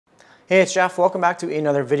Hey, it's Jeff. Welcome back to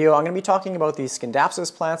another video. I'm going to be talking about the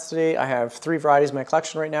scindapsus plants today. I have three varieties in my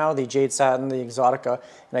collection right now, the jade, satin, the exotica,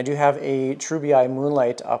 and I do have a treubii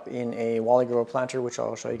moonlight up in a wally grow planter, which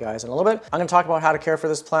I'll show you guys in a little bit. I'm going to talk about how to care for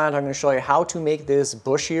this plant. I'm going to show you how to make this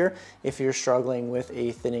bushier if you're struggling with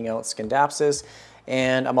a thinning out scindapsus.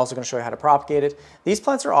 And I'm also going to show you how to propagate it. These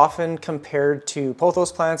plants are often compared to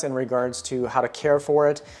pothos plants in regards to how to care for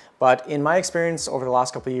it. But in my experience over the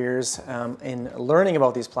last couple of years in learning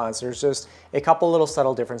about these plants, there's just a couple little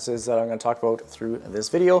subtle differences that I'm going to talk about through this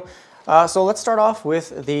video. So let's start off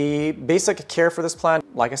with the basic care for this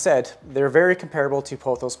plant. Like I said, they're very comparable to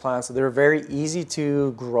pothos plants. They're very easy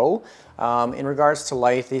to grow. In regards to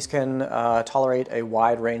light, these can tolerate a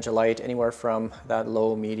wide range of light, anywhere from that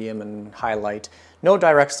low, medium, and high light. No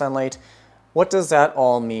direct sunlight. What does that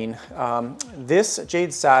all mean? This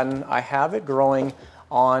jade satin, I have it growing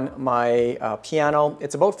on my piano.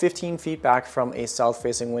 It's about 15 feet back from a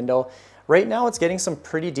south-facing window. Right now it's getting some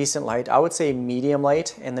pretty decent light. I would say medium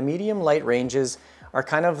light, and the medium light ranges are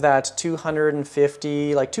kind of that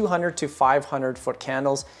 250, like 200 to 500 foot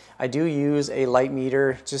candles. I do use a light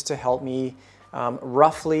meter just to help me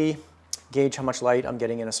roughly gauge how much light I'm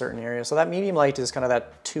getting in a certain area. So that medium light is kind of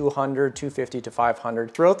that 200, 250 to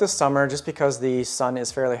 500. Throughout the summer, just because the sun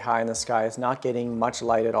is fairly high in the sky, it's not getting much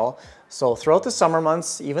light at all. So throughout the summer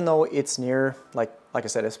months, even though it's near, like I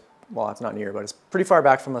said, it's not near, but it's pretty far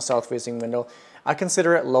back from a south-facing window, I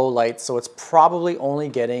consider it low light, so it's probably only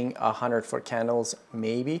getting 100-foot candles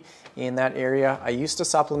maybe in that area. I used to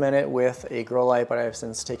supplement it with a grow light, but I've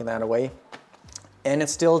since taken that away, and it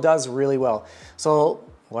still does really well. So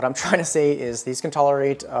what I'm trying to say is these can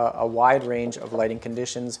tolerate a wide range of lighting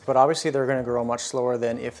conditions, but obviously they're going to grow much slower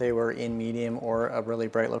than if they were in medium or a really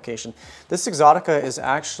bright location. This exotica is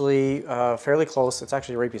actually fairly close. It's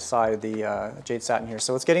actually right beside the jade satin here,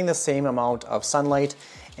 so it's getting the same amount of sunlight.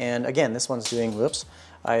 And again, this one's doing, whoops,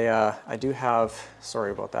 I do have,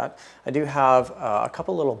 sorry about that, I do have a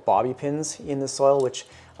couple little bobby pins in the soil, which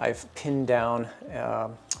I've pinned down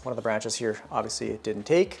one of the branches here. Obviously it didn't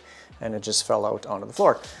take, and it just fell out onto the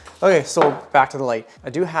floor. Okay, so back to the light. I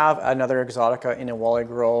do have another exotica in a wally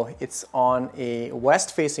grow. It's on a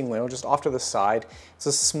west-facing window, just off to the side. It's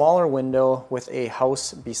a smaller window with a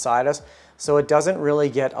house beside us, so it doesn't really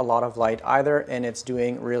get a lot of light either, and it's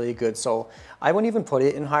doing really good. So I wouldn't even put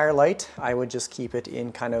it in higher light. I would just keep it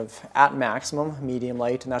in kind of at maximum medium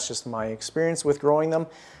light, and that's just my experience with growing them,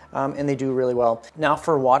 and they do really well. Now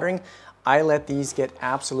for watering, I let these get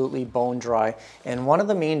absolutely bone dry. And one of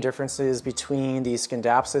the main differences between the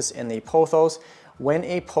scindapsus and the pothos, when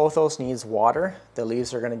a pothos needs water, the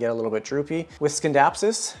leaves are going to get a little bit droopy. With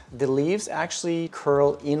scindapsus, the leaves actually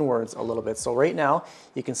curl inwards a little bit. So right now,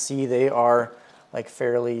 you can see they are like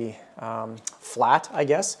fairly flat, I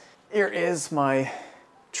guess. Here is my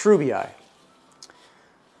treubii.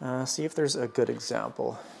 See if there's a good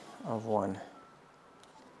example of one.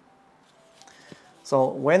 So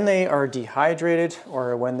when they are dehydrated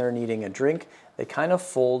or when they're needing a drink, they kind of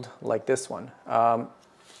fold like this one.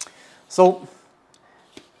 So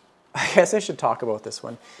I guess I should talk about this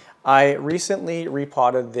one. I recently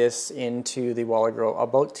repotted this into the wally grow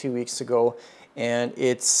about 2 weeks ago, and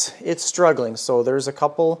it's struggling. So there's a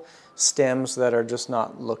couple stems that are just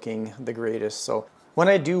not looking the greatest. So when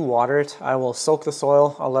I do water it, I will soak the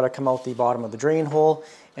soil. I'll let it come out the bottom of the drain hole,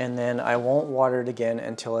 and then I won't water it again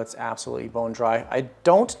until it's absolutely bone dry. I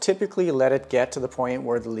don't typically let it get to the point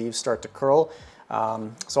where the leaves start to curl.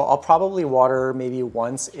 So I'll probably water maybe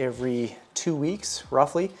once every 2 weeks,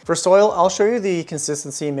 roughly. For soil, I'll show you the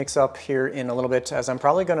consistency mix up here in a little bit, as I'm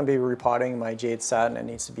probably going to be repotting my jade satin. It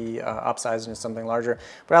needs to be upsized into something larger.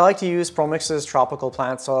 But I like to use ProMix's tropical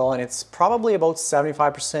plant soil, and it's probably about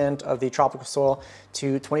 75% of the tropical soil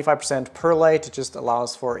to 25% perlite. It just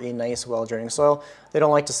allows for a nice, well-draining soil. They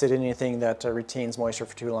don't like to sit in anything that retains moisture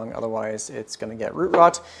for too long, otherwise it's going to get root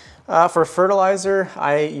rot. For fertilizer,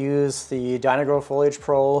 I use the Dynagrow Foliage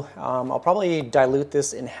Pro. I'll probably dilute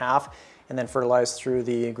this in half and then fertilize through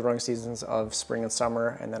the growing seasons of spring and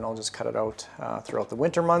summer, and then I'll just cut it out throughout the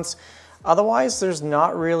winter months. Otherwise, there's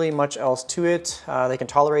not really much else to it. They can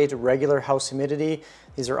tolerate regular house humidity.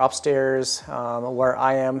 These are upstairs. Where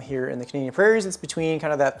I am here in the Canadian prairies, it's between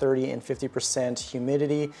kind of that 30 and 50%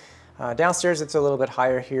 humidity. Downstairs, it's a little bit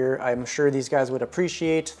higher here. I'm sure these guys would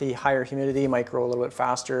appreciate the higher humidity, might grow a little bit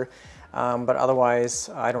faster, but otherwise,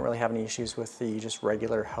 I don't really have any issues with the just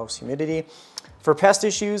regular house humidity. For pest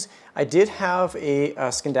issues, I did have a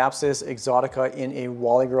scindapsus exotica in a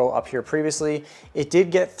wally grow up here previously. It did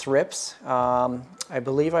get thrips. I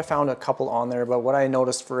believe I found a couple on there, but what I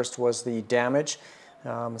noticed first was the damage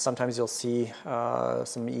Sometimes you'll see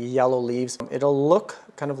some yellow leaves. It'll look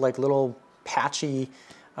kind of like little patchy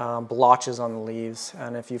blotches on the leaves,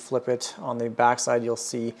 and if you flip it on the back side, you'll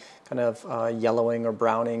see kind of yellowing or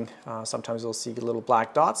browning. Sometimes you'll see little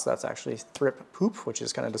black dots. That's actually thrip poop, which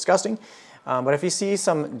is kind of disgusting. But if you see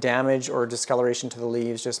some damage or discoloration to the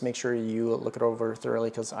leaves, just make sure you look it over thoroughly,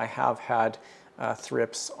 because I have had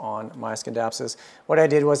thrips on my scindapsus. What I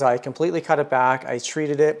did was I completely cut it back, I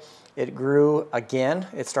treated it, it grew again,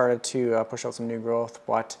 it started to push out some new growth,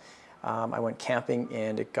 but I went camping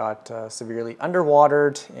and it got severely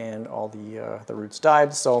underwatered and all the roots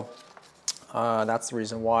died. So that's the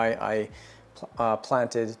reason why I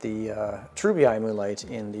planted the treubii moonlight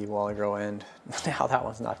in the wall grow, and now that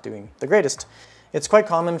one's not doing the greatest. It's quite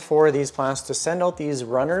common for these plants to send out these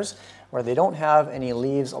runners where they don't have any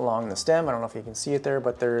leaves along the stem. I don't know if you can see it there,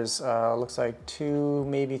 but there's looks like two,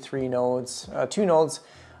 maybe three nodes, two nodes.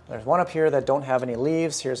 There's one up here that don't have any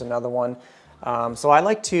leaves. Here's another one. So I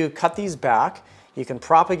like to cut these back. You can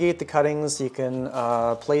propagate the cuttings, you can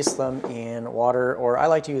place them in water, or I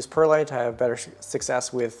like to use perlite. I have better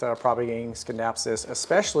success with propagating scindapsus,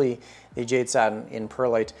 especially the jade satin in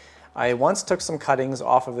perlite. I once took some cuttings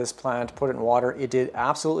off of this plant, put it in water. It did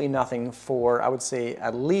absolutely nothing for, I would say,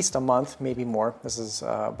 at least a month, maybe more. This is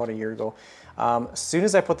about a year ago. As soon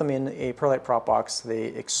as I put them in a perlite prop box, they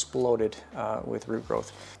exploded with root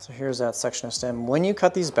growth. So here's that section of stem. When you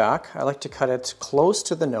cut these back, I like to cut it close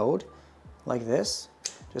to the node, like this.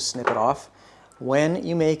 Just snip it off. When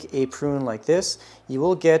you make a prune like this, you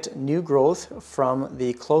will get new growth from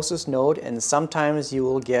the closest node, and sometimes you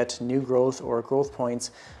will get new growth or growth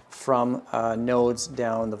points from nodes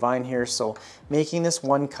down the vine here. So making this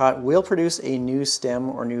one cut will produce a new stem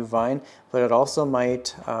or new vine, but it also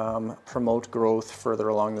might promote growth further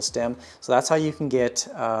along the stem. So that's how you can get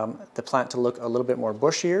the plant to look a little bit more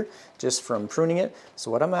bushier just from pruning it.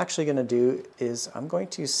 So what I'm actually going to do is I'm going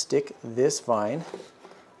to stick this vine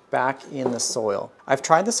back in the soil. I've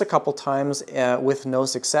tried this a couple times with no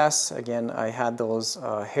success. Again, I had those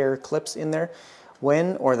hair clips in there.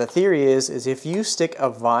 The theory is if you stick a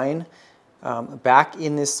vine back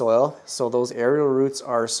in this soil, so those aerial roots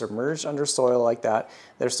are submerged under soil like that,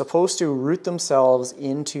 they're supposed to root themselves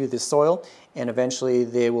into the soil, and eventually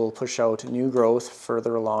they will push out new growth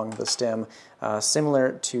further along the stem,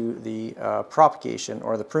 similar to the propagation,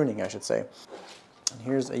 or the pruning, I should say. And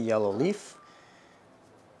here's a yellow leaf,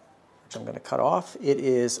 which I'm going to cut off. It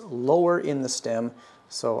is lower in the stem,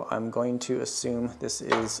 so I'm going to assume this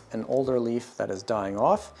is an older leaf that is dying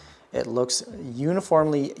off. It looks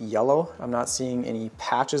uniformly yellow. I'm not seeing any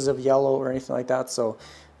patches of yellow or anything like that, so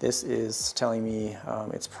this is telling me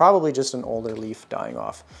it's probably just an older leaf dying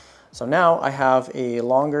off. So now I have a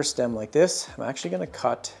longer stem like this. I'm actually going to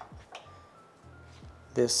cut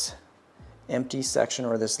this empty section,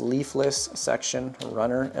 or this leafless section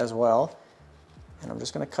runner as well, and I'm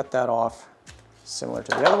just going to cut that off similar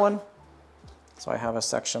to the other one. So I have a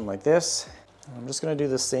section like this. I'm just going to do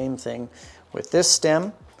the same thing with this stem.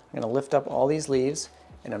 I'm going to lift up all these leaves,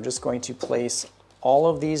 and I'm just going to place all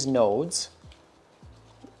of these nodes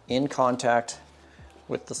in contact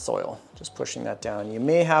with the soil, just pushing that down. You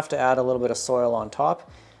may have to add a little bit of soil on top.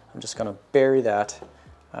 I'm just going to bury that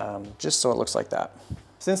just so it looks like that.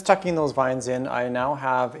 Since tucking those vines in, I now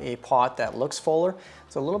have a pot that looks fuller.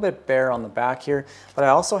 It's a little bit bare on the back here, but I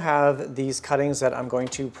also have these cuttings that I'm going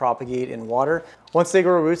to propagate in water. Once they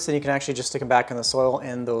grow roots, then you can actually just stick them back in the soil,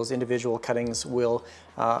 and those individual cuttings will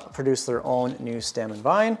produce their own new stem and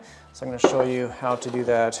vine. So I'm going to show you how to do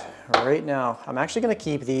that right now. I'm actually going to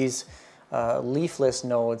keep these leafless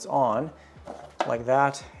nodes on like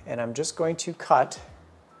that, and I'm just going to cut,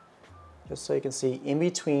 just so you can see, in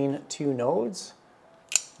between two nodes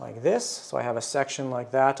like this. So I have a section like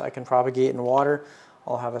that I can propagate in water.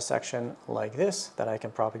 I'll have a section like this that I can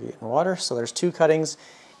propagate in water. So there's two cuttings,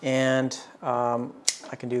 and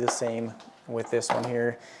I can do the same with this one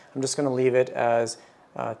here. I'm just going to leave it as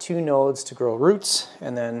two nodes to grow roots,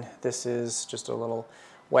 and then this is just a little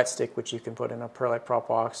wet stick which you can put in a perlite prop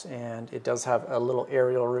box, and it does have a little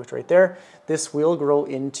aerial root right there. This will grow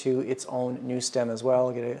into its own new stem as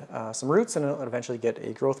well, get some roots, and it'll eventually get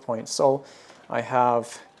a growth point. So I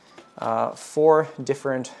have 4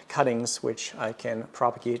 different cuttings which I can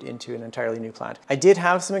propagate into an entirely new plant. I did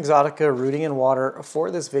have some exotica rooting in water for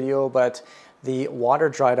this video, but the water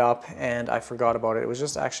dried up and I forgot about it. It was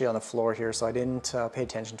just actually on the floor here, so I didn't pay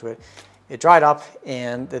attention to it. it dried up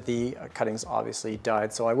and the cuttings obviously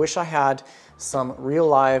died. So I wish I had some real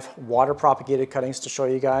live water propagated cuttings to show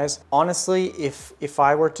you guys. Honestly, if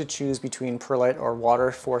I were to choose between perlite or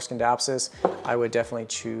water for scindapsus, I would definitely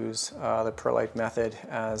choose the perlite method,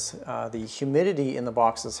 as the humidity in the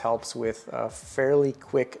boxes helps with fairly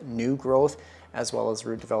quick new growth as well as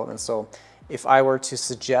root development. So if I were to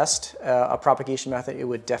suggest a propagation method, it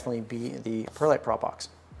would definitely be the perlite prop box.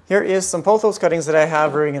 Here is some pothos cuttings that I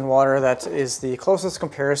have rooting in water. That is the closest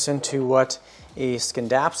comparison to what a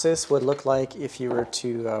scindapsus would look like if you were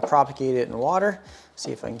to propagate it in water.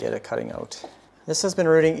 See if I can get a cutting out. This has been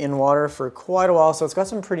rooting in water for quite a while, so it's got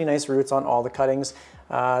some pretty nice roots on all the cuttings.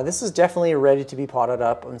 This is definitely ready to be potted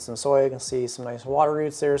up in some soil. You can see some nice water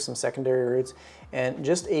roots there, some secondary roots, and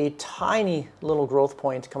just a tiny little growth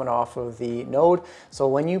point coming off of the node. So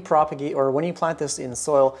when you propagate, or when you plant this in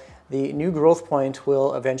soil, the new growth point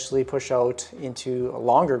will eventually push out into a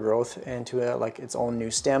longer growth, into like its own new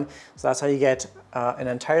stem. So that's how you get an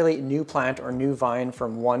entirely new plant or new vine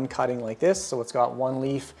from one cutting like this. So it's got one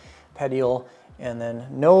leaf, petiole, and then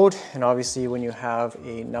node. And obviously when you have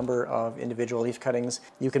a number of individual leaf cuttings,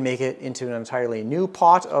 you can make it into an entirely new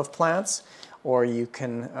pot of plants, or you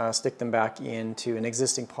can stick them back into an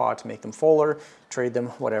existing pot to make them fuller, trade them,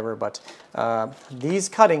 whatever. But these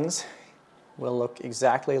cuttings will look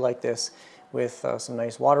exactly like this, with some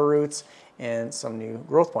nice water roots and some new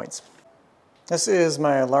growth points. This is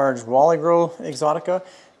my large Wally Grow exotica.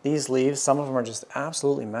 These leaves, some of them are just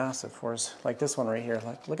absolutely massive. Whereas like this one right here,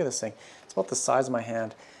 like look at this thing. It's about the size of my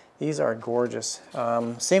hand. These are gorgeous.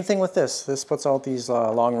 Same thing with this. This puts out these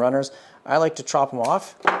long runners. I like to chop them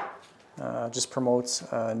off. Just promotes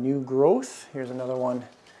new growth. Here's another one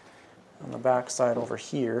on the back side over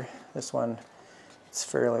here. This one, it's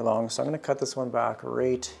fairly long, so I'm going to cut this one back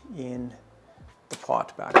right in the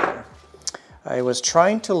pot back there. I was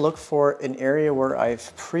trying to look for an area where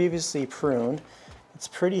I've previously pruned. It's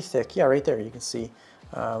pretty thick. Yeah, right there you can see.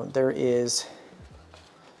 There is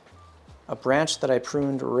a branch that I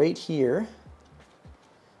pruned right here.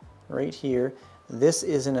 Right here. This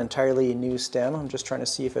is an entirely new stem. I'm just trying to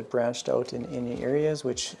see if it branched out in any areas,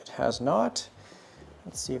 which it has not.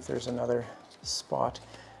 Let's see if there's another spot.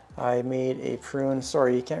 I made a prune,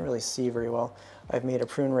 sorry, you can't really see very well. I've made a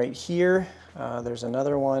prune right here. There's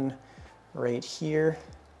another one right here.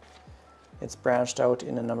 It's branched out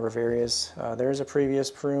in a number of areas. There's a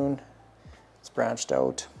previous prune. It's branched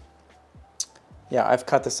out. Yeah, I've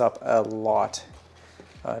cut this up a lot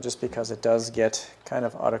just because it does get kind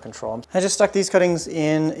of out of control. I just stuck these cuttings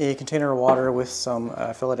in a container of water with some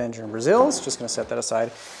philodendron Brazils. Just gonna set that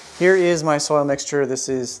aside. Here is my soil mixture. This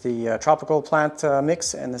is the tropical plant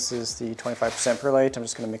mix, and this is the 25% perlite. I'm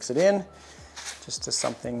just gonna mix it in just to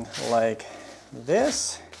something like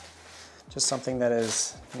this. Just something that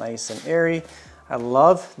is nice and airy. I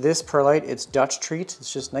love this perlite. It's Dutch treat.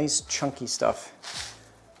 It's just nice chunky stuff.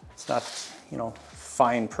 It's not, you know,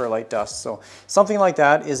 fine perlite dust. So something like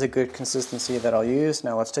that is a good consistency that I'll use.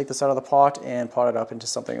 Now let's take this out of the pot and pot it up into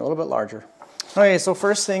something a little bit larger. Okay, so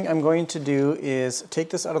first thing I'm going to do is take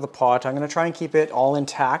this out of the pot. I'm going to try and keep it all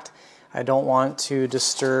intact. I don't want to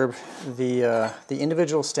disturb the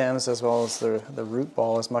individual stems as well as the root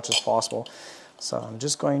ball as much as possible. So I'm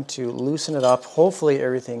just going to loosen it up. Hopefully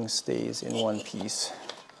everything stays in one piece.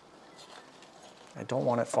 I don't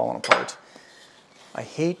want it falling apart. I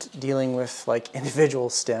hate dealing with like individual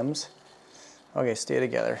stems. Okay, stay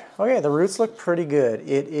together. Okay, the roots look pretty good.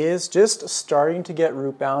 It is just starting to get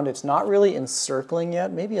root bound. It's not really encircling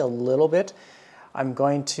yet, maybe a little bit. I'm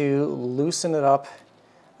going to loosen it up.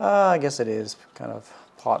 I guess it is kind of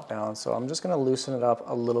pot bound, so I'm just gonna loosen it up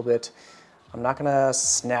a little bit. I'm not gonna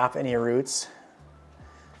snap any roots,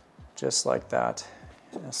 just like that.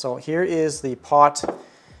 So here is the pot.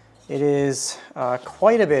 It is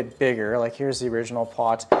quite a bit bigger. Like here's the original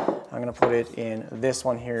pot. I'm gonna put it in this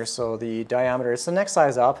one here. So the diameter, it's the next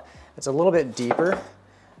size up. It's a little bit deeper.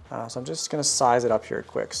 So I'm just gonna size it up here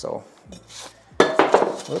quick. So,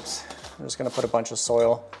 whoops. I'm just gonna put a bunch of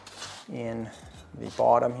soil in the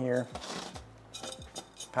bottom here.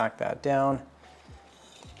 Pack that down.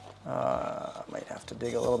 Might have to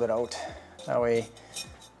dig a little bit out. That way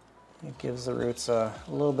it gives the roots a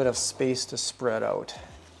little bit of space to spread out.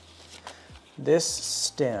 This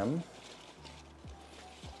stem,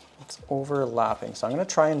 it's overlapping, so I'm going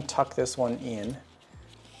to try and tuck this one in.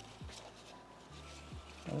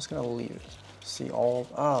 I'm just going to leave it. See all,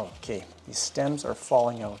 oh, okay, these stems are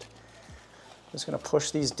falling out. I'm just going to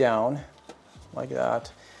push these down like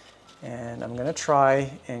that, and I'm going to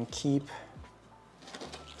try and keep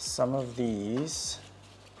some of these.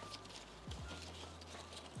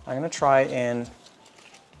 I'm going to try and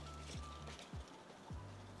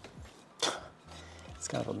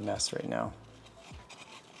kind of a mess right now.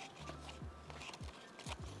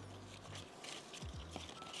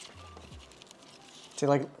 See,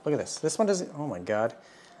 like, look at this. This one doesn't, oh my God.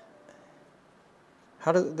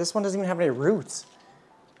 This one doesn't even have any roots.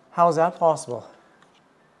 How is that possible?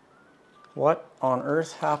 What on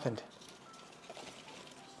earth happened?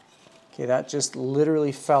 Okay, that just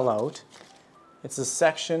literally fell out. It's a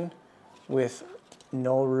section with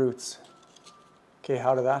no roots. Okay,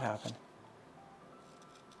 how did that happen?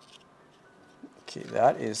 Okay,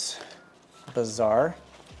 that is bizarre.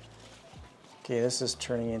 Okay, this is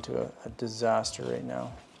turning into a disaster right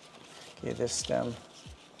now. Okay, this stem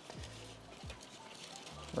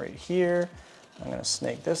right here. I'm gonna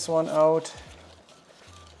snake this one out.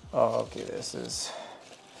 Oh, okay, this is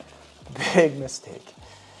a big mistake.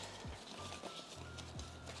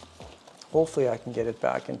 Hopefully I can get it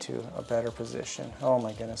back into a better position. Oh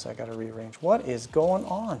my goodness, I gotta rearrange. What is going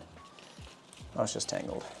on? Oh, it's just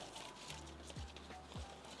tangled.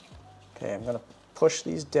 Okay, I'm gonna push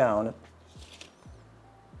these down.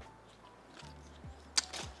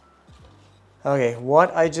 Okay,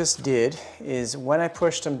 what I just did is when I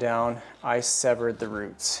pushed them down, I severed the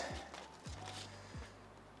roots.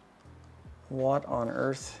 What on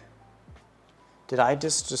earth? Did I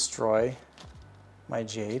just destroy my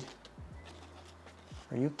jade?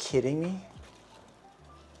 Are you kidding me?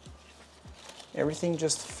 Everything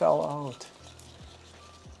just fell out.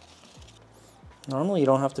 Normally you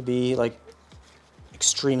don't have to be like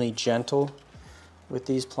extremely gentle with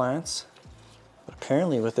these plants, but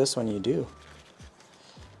apparently with this one you do.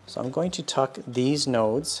 So I'm going to tuck these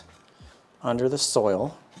nodes under the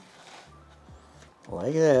soil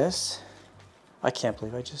like this. I can't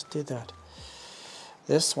believe I just did that.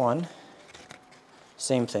 This one,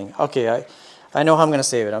 same thing. Okay, I know how I'm going to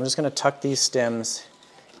save it. I'm just going to tuck these stems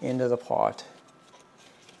into the pot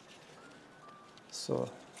so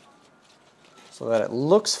that it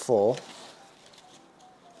looks full,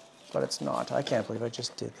 but it's not. I can't believe I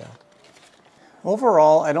just did that.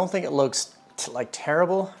 Overall, I don't think it looks like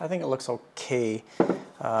terrible. I think it looks okay.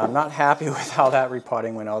 I'm not happy with how that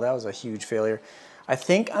repotting went out. That was a huge failure. I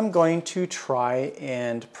think I'm going to try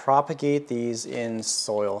and propagate these in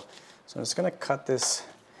soil. So I'm just going to cut this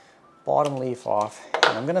bottom leaf off,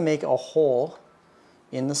 and I'm going to make a hole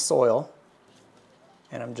in the soil,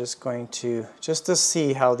 and I'm just going to, just to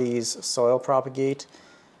see how these soil propagate.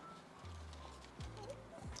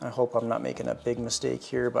 I hope I'm not making a big mistake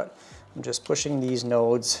here, but I'm just pushing these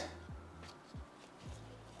nodes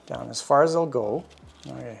down as far as they'll go.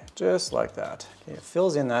 Okay, just like that. Okay, it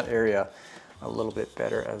fills in that area a little bit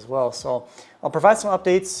better as well. So I'll provide some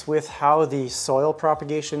updates with how the soil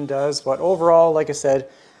propagation does, but overall, like I said,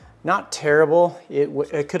 not terrible.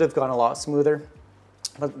 It could have gone a lot smoother,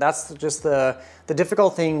 but that's just the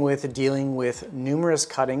difficult thing with dealing with numerous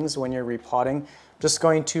cuttings when you're repotting. Just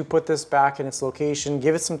going to put this back in its location,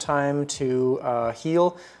 give it some time to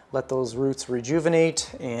heal, let those roots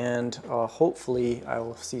rejuvenate, and hopefully I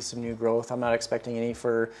will see some new growth. I'm not expecting any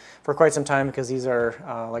for quite some time because these are,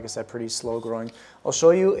 like I said, pretty slow growing. I'll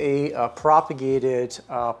show you a propagated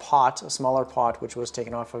pot, a smaller pot, which was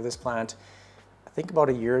taken off of this plant, I think about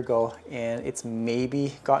a year ago, and it's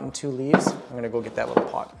maybe gotten 2 leaves. I'm gonna go get that little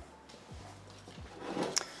pot.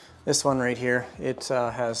 This one right here, it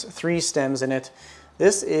has 3 stems in it.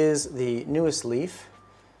 This is the newest leaf,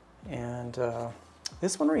 and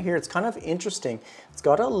this one right here, it's kind of interesting. It's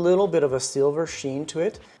got a little bit of a silver sheen to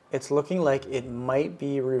it. It's looking like it might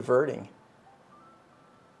be reverting.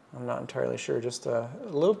 I'm not entirely sure, just a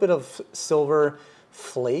little bit of silver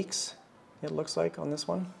flakes, it looks like, on this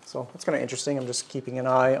one. So it's kind of interesting. I'm just keeping an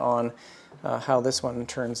eye on how this one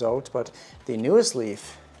turns out. But the newest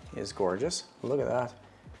leaf is gorgeous. Look at that.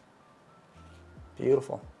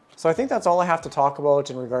 Beautiful. So I think that's all I have to talk about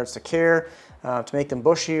in regards to care, to make them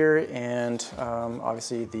bushier, and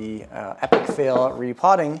obviously the epic fail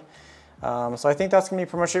repotting. So I think that's going to be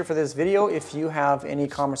pretty much it for this video. If you have any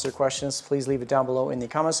comments or questions, please leave it down below in the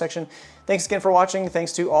comment section. Thanks again for watching.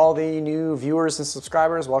 Thanks to all the new viewers and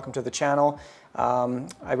subscribers. Welcome to the channel.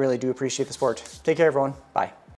 I really do appreciate the support. Take care, everyone. Bye.